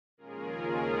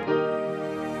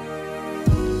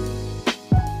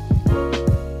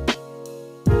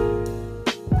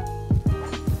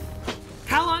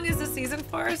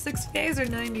for? 60 days or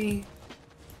 90?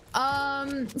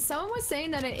 Someone was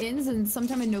saying that it ends in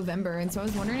sometime in November, and so I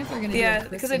was wondering if we're gonna do a Christmas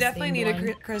because I definitely need one.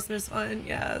 a Christmas one.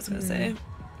 Yeah, I was gonna say. You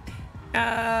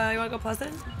wanna go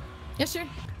Pleasant? Yeah, sure.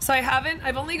 So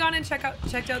I've only gone and checked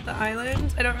out the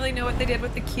island. I don't really know what they did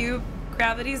with the cube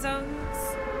gravity zones.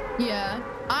 Yeah,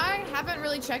 I haven't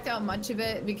really checked out much of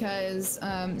it because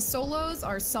solos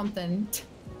are something.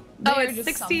 Oh, it's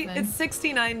 60. Something. It's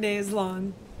 69 days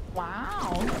long.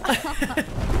 Wow.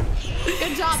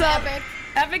 Good job, Epic.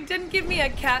 Epic didn't give me a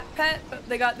cat pet, but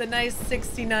they got the nice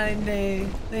 69-day.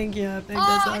 Thank you, Epic. Oh,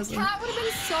 that's awesome. A cat would have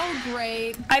been so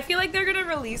great. I feel like they're gonna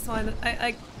release one.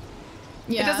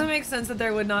 Yeah. It doesn't make sense that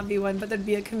there would not be one, but there'd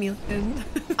be a chameleon.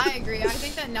 I agree. I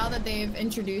think that now that they've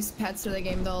introduced pets to the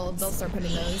game, they'll start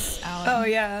putting those out. Oh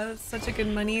yeah, it's such a good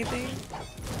money thing.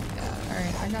 Yeah. All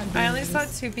right, I only saw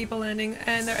 2 people landing,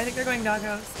 and I think they're going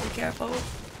doghouse. Be careful.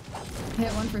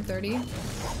 Hit one for 30.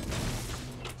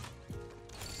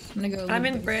 I'm gonna go. I'm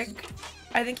in brick.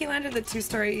 I think he landed the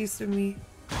 2-story east of me.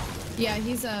 Yeah,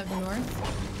 he's north.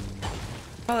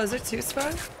 Oh, is it 2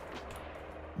 spawn?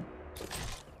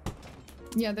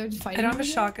 Yeah, they're fighting. I don't have a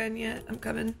shotgun yet. I'm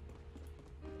coming.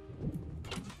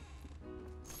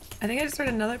 I think I just heard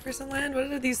another person land. What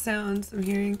are these sounds I'm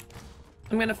hearing?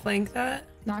 I'm gonna flank that.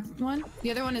 Knocked one.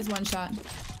 The other one is one shot.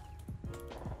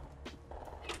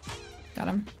 Got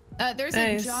him. There's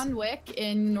nice. a John Wick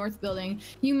in North Building.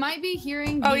 You might be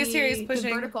hearing he's here. He's pushing.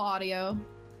 The vertical audio.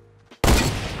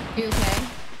 You okay?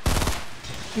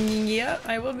 Yep,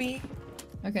 I will be.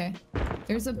 Okay.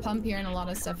 There's a pump here and a lot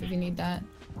of stuff if you need that.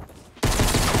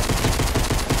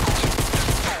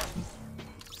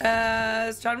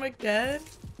 Is John Wick dead?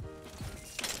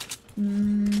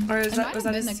 Or was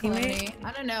that his teammate?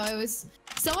 I don't know. It was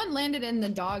someone landed in the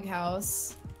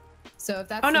doghouse. So if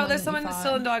that's oh no, there's someone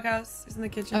still in doghouse. He's in the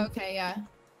kitchen. Okay, yeah.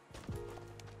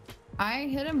 I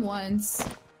hit him once.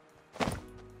 I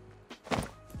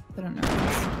don't know.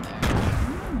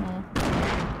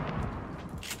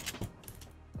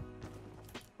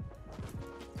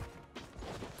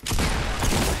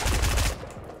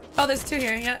 Oh, there's 2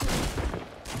 here. Yeah.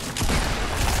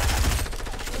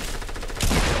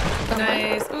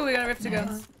 Nice. Ooh, we got a rift to go.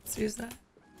 Let's use that.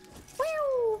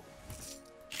 Woo!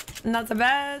 Not so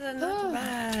bad. Not so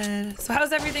bad. So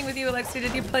how's everything with you, Alexi?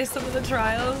 Did you play some of the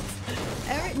trials?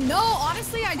 No,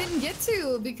 honestly, I didn't get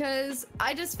to because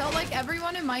I just felt like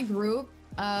everyone in my group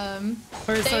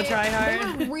so try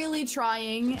hard. They were really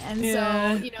trying, and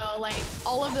so you know, like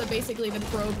all of the basically the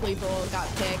pro people got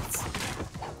picked.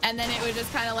 And then it was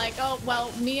just kind of like, oh,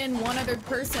 well, me and one other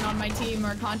person on my team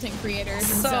are content creators.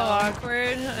 And so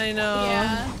awkward. I know.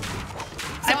 Yeah.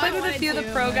 I played with a few of the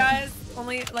pro guys,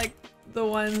 only like the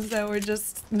ones that were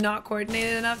just not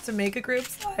coordinated enough to make a group,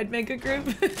 so I'd make a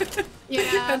group.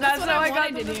 Yeah, and that's how I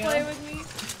got them to play with me.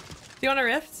 Do you want a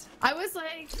rift? I was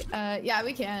like, yeah,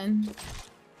 we can.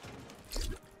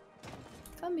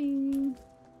 Coming.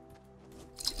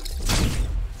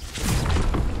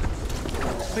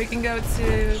 We can go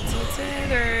to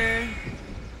Tilted or...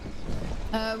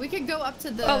 we could go up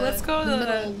to the let's go to the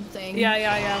middle thing.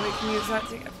 Yeah. We can use that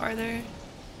to get farther.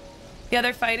 Yeah,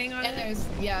 they're fighting on it.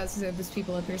 There's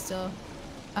people up here still.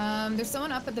 There's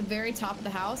someone up at the very top of the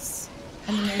house,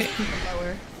 and then there's people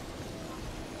lower.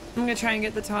 I'm gonna try and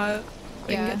get the top.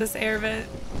 We can get this air vent.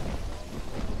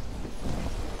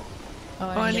 Oh,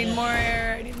 I need more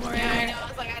air. I need more air. I know. I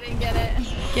was like, I didn't get it.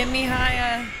 Get me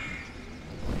higher.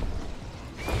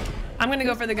 I'm gonna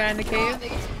go for the guy in the cave. They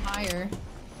get higher.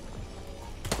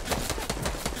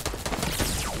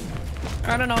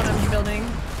 I don't know what I'm building.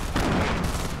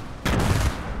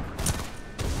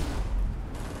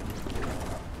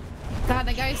 God,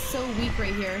 that guy's so weak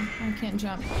right here. I can't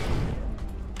jump.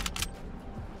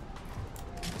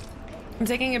 I'm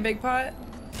taking a big pot.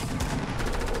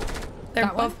 They're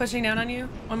both pushing down on you.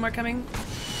 One more coming.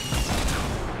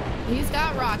 He's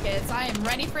got rockets. I am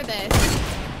ready for this.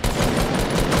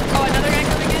 Oh, another guy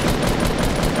coming in.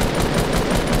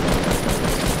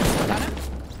 Got him.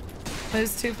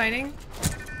 There's 2 fighting.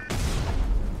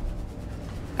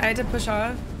 I had to push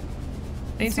off.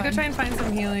 I need to go try and find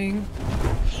some healing.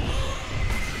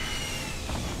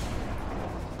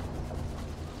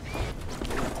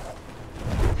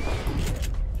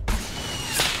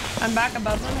 I'm back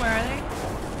above them. Where are they?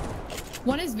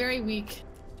 One is very weak.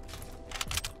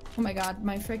 Oh my god,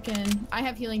 my freaking... I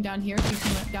have healing down here. If you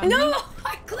come down no!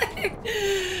 I clicked!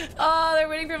 Oh, they're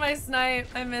waiting for my snipe.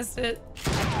 I missed it.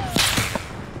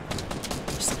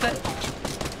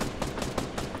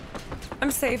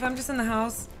 I'm safe. I'm just in the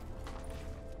house.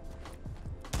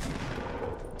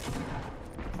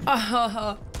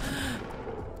 Oh.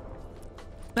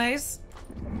 Nice.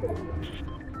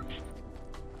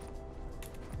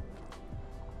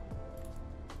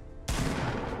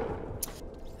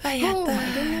 Oh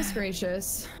my goodness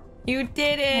gracious. You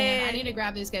did it! Man, I need to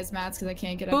grab these guys' mats because I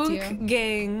can't get up to you.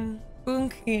 Gang.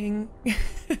 Boonk gang.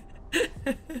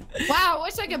 Wow, I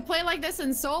wish I could play like this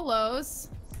in solos.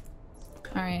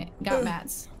 Alright, got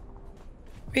mats.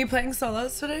 Are you playing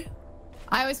solos today?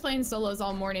 I was playing solos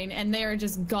all morning and they are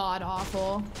just god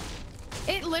awful.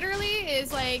 It literally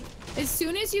is like, as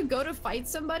soon as you go to fight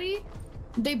somebody,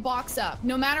 they box up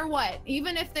no matter what.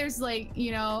 Even if there's like,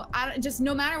 you know, just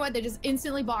no matter what, they just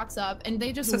instantly box up and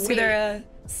they just so it's either a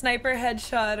sniper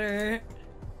headshot or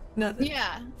nothing.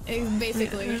 Yeah,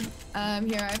 basically. Here, I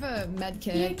have a med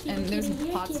kit and there's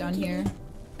pots down here.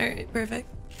 All right, perfect.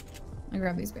 I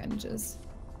grab these bandages.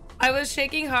 I was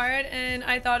shaking hard and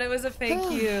I thought it was a fake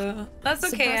you. That's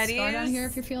okay, Eddie. Down here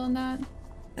if you're feeling that.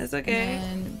 That's okay.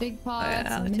 And big pots,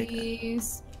 and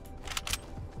minis.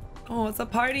 Oh, it's a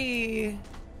party.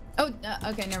 Oh,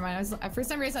 okay, never mind. For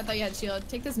some reason I thought you had shield.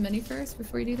 Take this mini first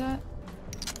before you do that.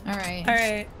 All right. All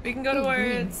right, we can go to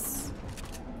words.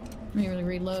 Let me really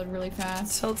reload really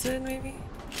fast. Tilted, maybe.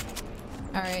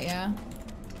 All right, yeah.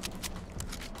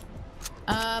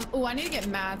 Oh, I need to get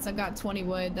mats. I've got 20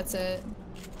 wood. That's it.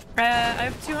 I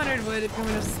have 200 wood if you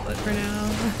want to split for now.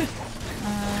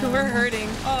 We're hurting.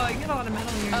 Oh, I get a lot of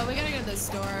metal here. Oh, we gotta go to the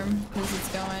storm because it's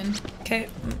going. Okay.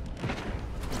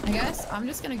 I guess I'm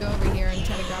just gonna go over here and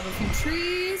try to grab a few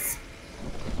trees.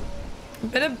 A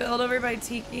bit of build over by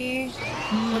Tiki.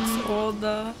 Looks old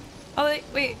though. Oh,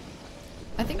 wait.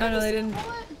 I think. Oh no, they didn't.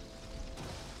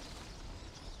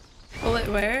 Bullet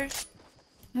where?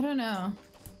 I don't know.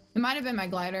 It might have been my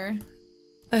glider.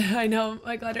 I know,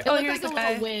 my glider. Oh, here's like the a guy.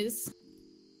 little whiz.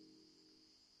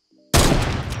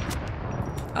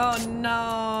 Oh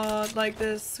no, like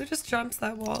this. Who just jumps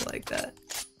that wall like that?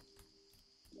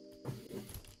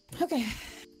 Okay.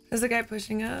 There's a guy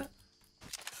pushing up.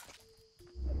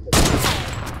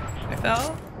 I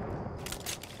fell.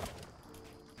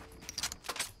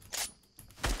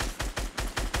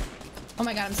 Oh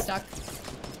my god, I'm stuck.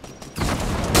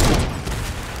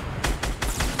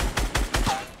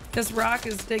 This rock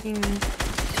is digging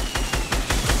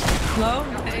low.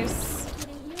 Nice.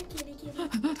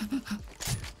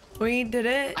 We did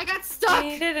it. I got stuck.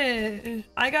 We did it.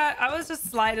 I was just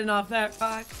sliding off that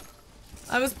rock.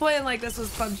 I was playing like this was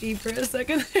PUBG for a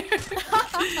second there.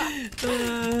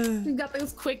 You got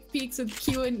those quick peeks with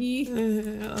Q and E.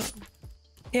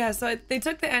 Yeah, so they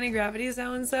took the anti-gravity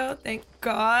zones out. Thank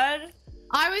God.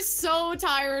 I was so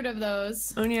tired of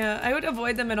those. Oh yeah, I would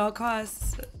avoid them at all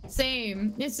costs.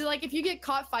 Same. It's just like if you get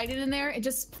caught fighting in there, it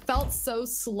just felt so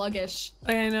sluggish.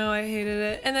 I know, I hated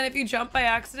it. And then if you jump by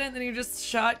accident, then you're just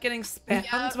shot getting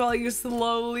spammed while you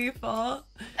slowly fall.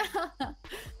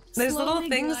 There's little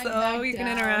things though you can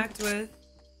interact with.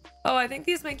 Oh, I think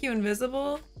these make you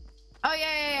invisible. Oh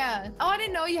yeah. Oh, I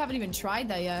didn't know you haven't even tried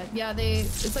that yet. Yeah,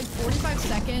 it's like 45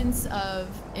 seconds of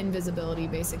invisibility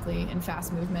basically and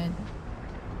fast movement.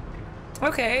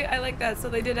 Okay, I like that. So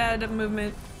they did add a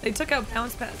movement. They took out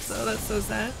bounce pads though. That's so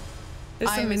sad.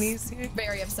 There's some minis here.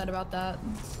 Very upset about that.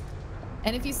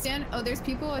 And if you stand, oh, there's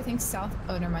people. I think south.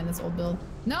 Oh, never mind. That's old build.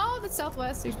 No, that's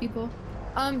southwest. There's people.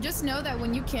 Just know that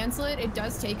when you cancel it, it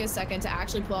does take a second to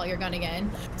actually pull out your gun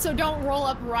again. So don't roll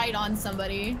up right on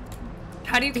somebody.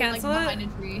 How do you cancel it? Behind a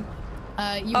tree.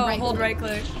 You hold right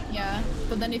click. Yeah,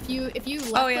 but then if you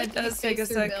left click, it does take a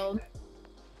sec. Build.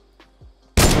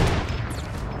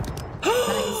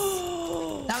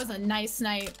 Nice. That was a nice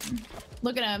snipe.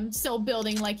 Look at him, still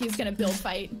building like he's gonna build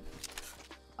fight.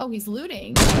 Oh, he's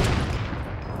looting.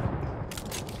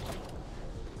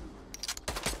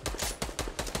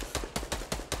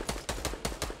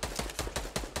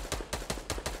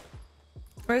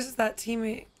 Where's that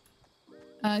teammate?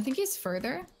 I think he's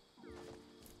further.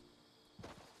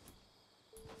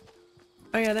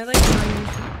 Oh yeah, they're like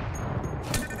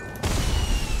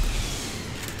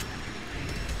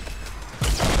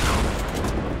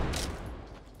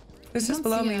it's just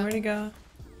below me. Where'd he go?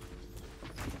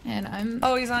 And I'm...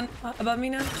 Oh, he's on above me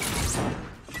now?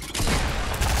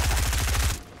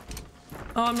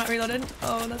 Oh, I'm not reloaded.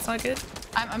 Oh, that's not good.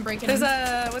 I'm breaking There's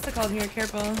a... What's it called here?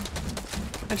 Careful.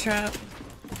 A trap.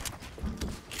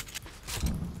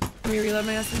 Let me reload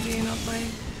my SMG and I'll play.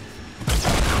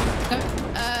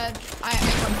 I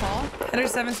can fall. Header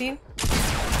 17.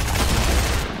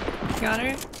 Got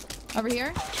her. Over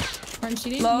here. Run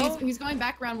shooting. Low. He's going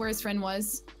back around where his friend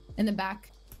was. In the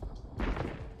back.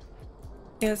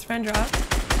 Yeah, his friend dropped.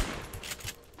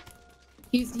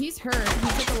 He's hurt.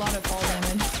 He took a lot of fall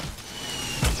damage.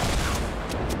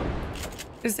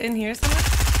 Is in here somewhere?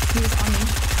 He was on me.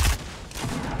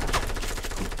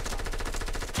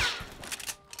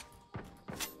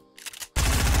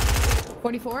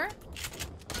 44?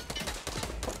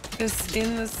 Just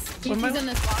in this. He's in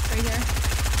this box right here.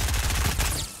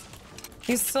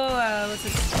 He's still, what's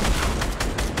it?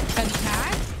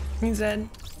 Attack? He's dead.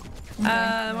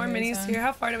 Okay, More minis here.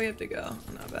 How far do we have to go?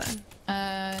 Not bad.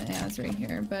 Yeah, it's right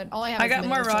here. But all I have. I got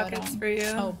more rockets for you.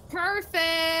 Oh,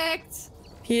 perfect.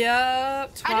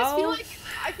 Yep. 12.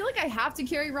 I feel like I have to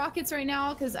carry rockets right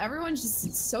now because everyone's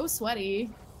just so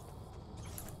sweaty.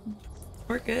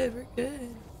 We're good. We're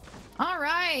good. All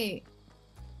right.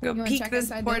 Go peek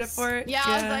this porta fort. Yeah,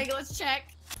 I was like, let's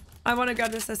check. I want to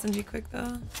grab this SMG quick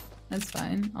though. That's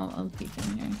fine. I'll peek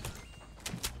in here.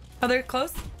 Oh, they're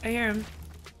close. I hear them.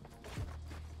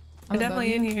 They're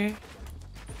definitely in here.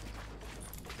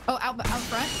 Oh, out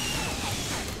front.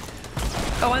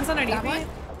 Oh, one's underneath me.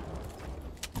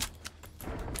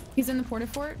 He's in the porta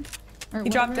fort. He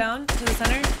dropped down to the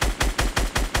center.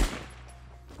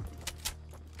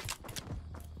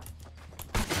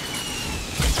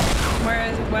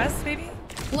 Where is West, maybe?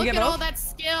 Look at all that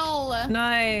skill.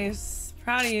 Nice.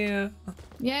 Proud of you.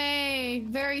 Yay.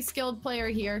 Very skilled player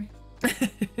here.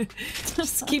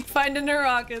 Just keep finding the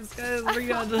rockets, guys. We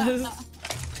got this.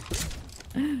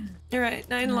 You're right.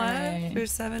 9 left. Or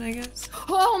 7, I guess.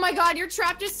 Oh my god, your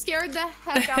trap just scared the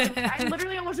heck out of me. I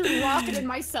literally almost just rocketed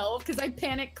myself because I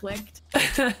panic clicked.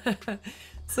 It's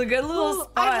a good little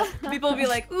spot. People will be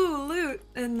like, ooh, loot.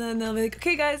 And then they'll be like,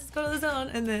 okay, guys, let's go to the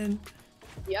zone. And then...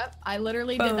 Yep, I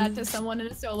literally did that to someone in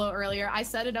a solo earlier. I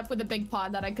set it up with a big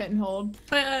pod that I couldn't hold.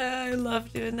 I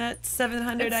love doing that.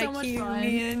 700 IQ, much fun.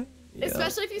 man.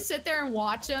 Especially if you sit there and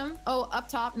watch them. Oh, up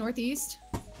top, northeast.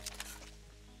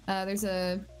 There's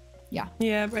a... Yeah.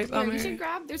 Yeah, right bummer. You should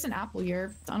grab... There's an apple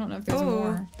here. I don't know if there's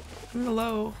more. I'm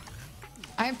low.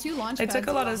 I have 2 launch pads. I took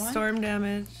a lot of storm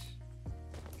damage.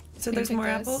 So there's more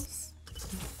apples?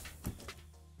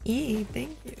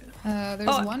 Thank you. There's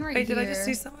one right here. Did I just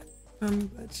see someone?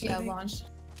 Yeah, launched.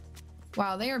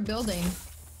 Wow, they are building.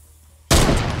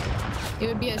 It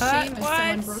would be a shame if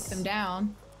someone broke them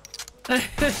down.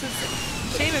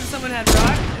 Shame if someone had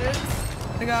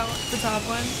rockets. I got the top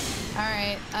one.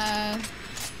 Alright,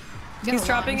 he's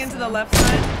dropping into the left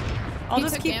side. I'll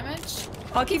just keep damage.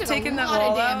 I'll keep taking that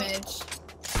wall out.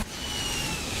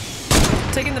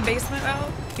 Taking the basement out.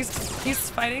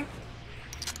 He's fighting.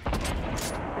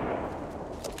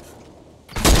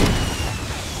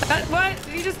 What?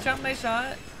 Did he just jump my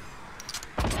shot?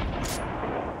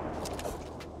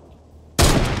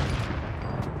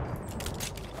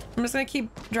 I'm just gonna keep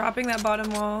dropping that bottom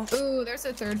wall. Ooh, there's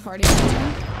a third party.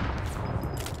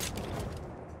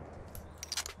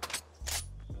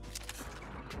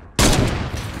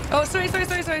 Oh, sorry.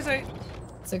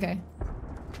 It's okay.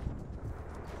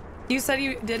 You said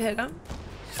you did hit him?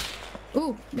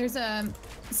 Ooh, there's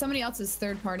somebody else is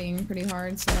third partying pretty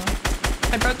hard, so.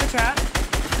 I broke the trap.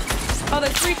 Oh,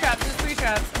 there's 3 traps.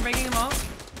 I'm breaking them all.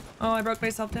 Oh, I broke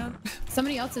myself down.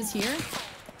 Somebody else is here.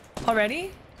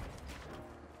 Already?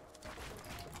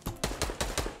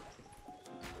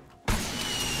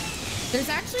 There's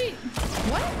actually...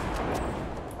 What?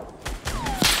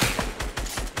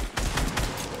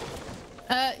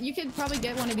 You could probably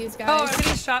get one of these guys. Oh, I'm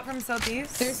getting shot from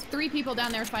southeast. There's 3 people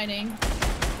down there fighting.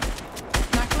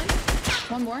 Knocked one.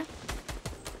 One more.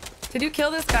 Did you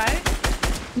kill this guy?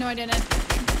 No, I didn't.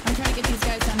 I'm trying to get these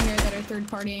guys down here that are third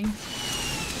partying.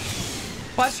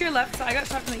 Watch your left side. I got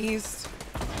shot from the east.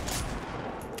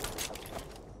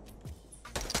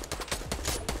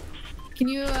 Can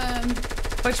you,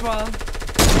 Which wall?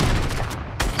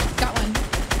 Got one.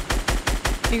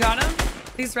 You got him?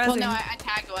 He's rezzing. Well, no, I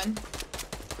tagged one.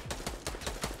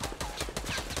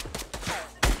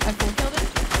 I full killed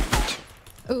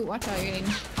him. Ooh, watch out, you're getting...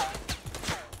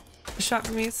 A shot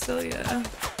from me still, yeah.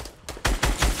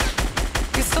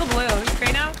 He's still blue. He's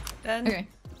gray now? Dead. Okay.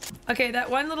 Okay, that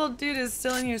one little dude is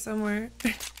still in here somewhere.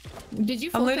 Did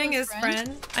you full I'm looting kill his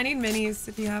friend. I need minis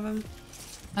if you have them.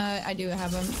 I do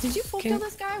have them. Did you full kill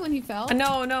this guy when he fell?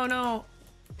 No.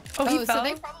 Oh, he fell? So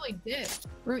they probably did.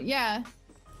 Yeah.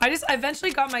 I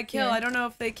eventually got my kill. Yeah. I don't know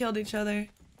if they killed each other.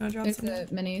 There's the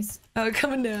minis. Oh,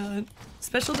 coming down.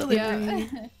 Special delivery.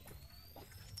 Yeah.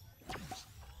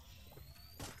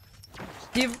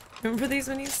 Do you remember these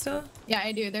minis still? Yeah,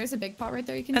 I do. There's a big pot right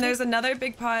there you can And there's another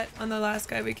big pot on the last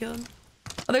guy we killed.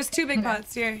 Oh, there's 2 big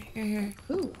pots. Here.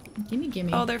 Ooh,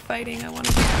 gimme. Oh, they're fighting. I want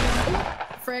to kill.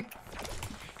 Frick.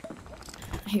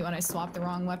 I hate when I swap the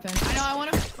wrong weapon. I know, I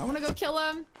want to go kill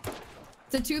him.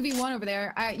 It's a 2v1 over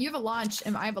there. You have a launch,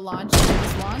 and I have a launch.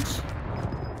 Just launch.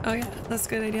 Oh yeah, that's a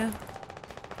good idea.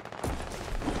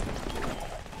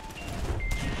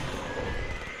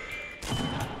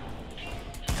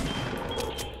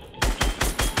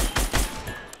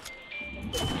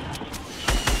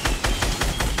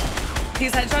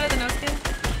 He's headshot at the no skin.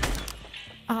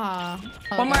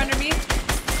 Okay. One more under me.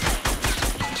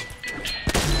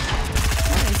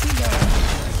 Where is he going?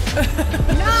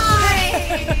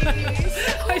 Nice!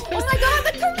 Oh my god,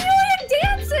 the chameleon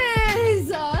dances!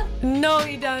 No,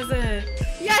 he doesn't.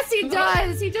 Yes, he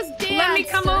does. He just danced. Let me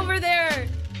come over there.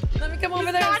 Let me come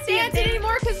over there. He's not dancing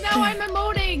anymore because now I'm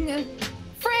emoting.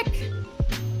 Frick.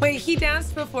 Wait, he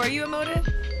danced before you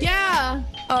emoted? Yeah.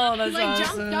 Oh, that's he like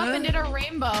awesome. jumped up and did a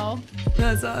rainbow.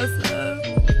 That's awesome.